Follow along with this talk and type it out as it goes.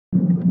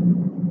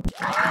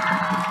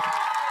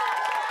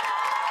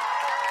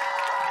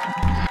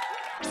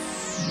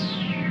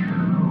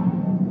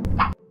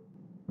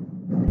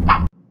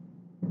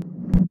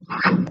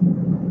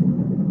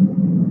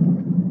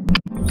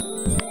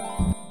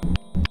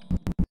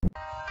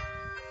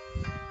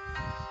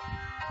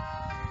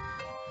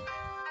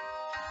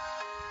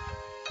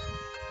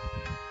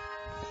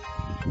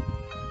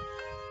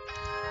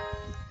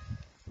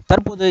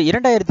தற்போது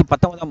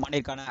 2019ஆம்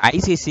ஆண்டிற்கான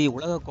ஐசிசி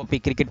உலகக்கோப்பை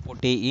கிரிக்கெட்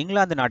போட்டி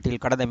இங்கிலாந்து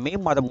நாட்டில் கடந்த மே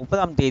மாதம்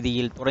 30ஆம்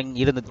தேதியில்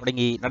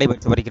தொடங்கி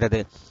நடைபெற்று வருகிறது.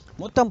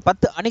 மொத்தம்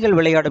 10 அணிகள்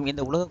விளையாடும்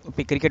இந்த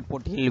உலகக்கோப்பை கிரிக்கெட்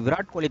போட்டியில்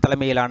விராட் கோலி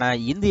தலைமையிலான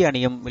இந்திய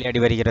அணியும்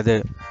விளையாடி வருகிறது.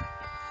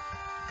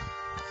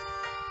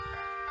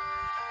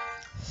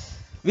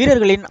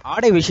 வீரர்களின்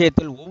ஆடை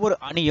விஷயத்தில் ஒவ்வொரு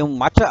அணியும்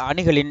மற்ற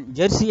அணிகளின்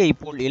ஜெர்சியை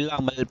போல்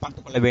இல்லாமல்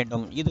பார்த்துக் கொள்ள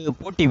வேண்டும். இது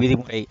போட்டி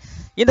விதிமுறை.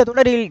 இந்த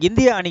தொடரில்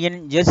இந்திய அணியின்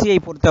ஜெர்சியை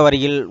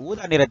பொறுத்தவரையில்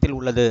ஊதா நிறத்தில்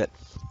உள்ளது.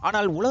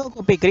 ஆனால்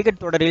உலகக்கோப்பை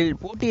கிரிக்கெட் தொடரில்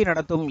போட்டியை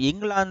நடத்தும்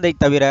இங்கிலாந்தை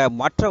தவிர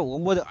மற்ற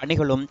 9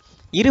 அணிகளும்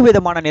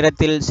இருவிதமான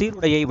நிறத்தில்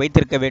சீருடையை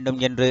வைத்திருக்க வேண்டும்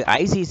என்று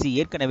ஐசிசி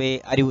ஏற்கனவே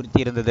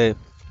அறிவுறுத்தியிருந்தது.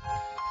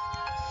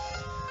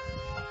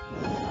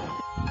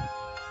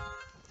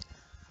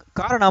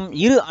 காரணம்,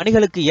 இரு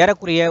அணிகளுக்கு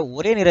ஏறக்குறைய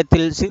ஒரே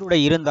நிறத்தில் சீருடை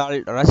இருந்தால்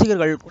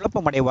ரசிகர்கள்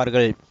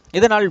குழப்பமடைவார்கள்.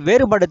 இதனால்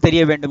வேறுபாடு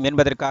தெரிய வேண்டும்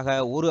என்பதற்காக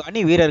ஒரு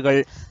அணி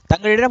வீரர்கள்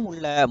தங்களிடம்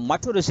உள்ள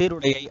மற்றொரு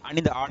சீருடையை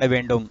அணிந்து ஆட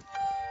வேண்டும்.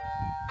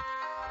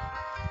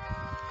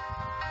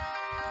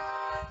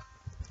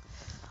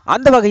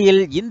 அந்த வகையில்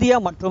இந்தியா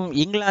மற்றும்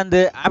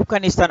இங்கிலாந்து,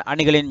 ஆப்கானிஸ்தான்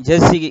அணிகளின்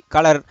ஜெர்சி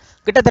கலர்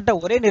கிட்டத்தட்ட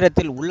ஒரே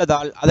நிறத்தில்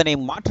உள்ளதால் அதனை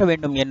மாற்ற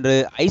வேண்டும் என்று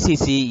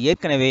ஐசிசி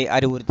ஏற்கனவே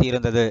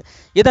அறிவுறுத்தியிருந்தது.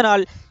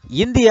 இதனால்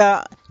இந்தியா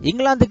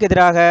இங்கிலாந்துக்கு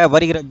எதிராக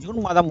வருகிற ஜூன்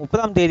மாதம்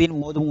 30ஆம் தேதி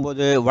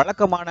மோதும்போது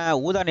வழக்கமான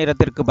ஊதா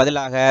நிறத்திற்கு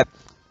பதிலாக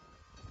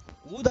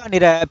ஊதா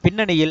நிற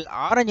பின்னணியில்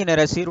ஆரஞ்சு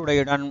நிற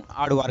சீருடையுடன்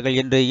ஆடுவார்கள்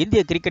என்று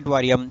இந்திய கிரிக்கெட்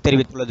வாரியம்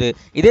தெரிவித்துள்ளது.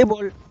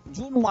 இதேபோல்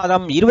ஜூன்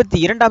மாதம்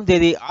 22ஆம்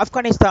தேதி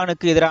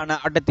ஆப்கானிஸ்தானுக்கு எதிரான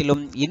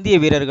ஆட்டத்திலும் இந்திய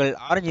வீரர்கள்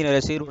ஆரஞ்சு நிற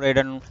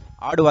சீருடையுடன்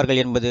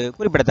ஆடுவார்கள் என்பது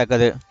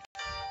குறிப்பிடத்தக்கது.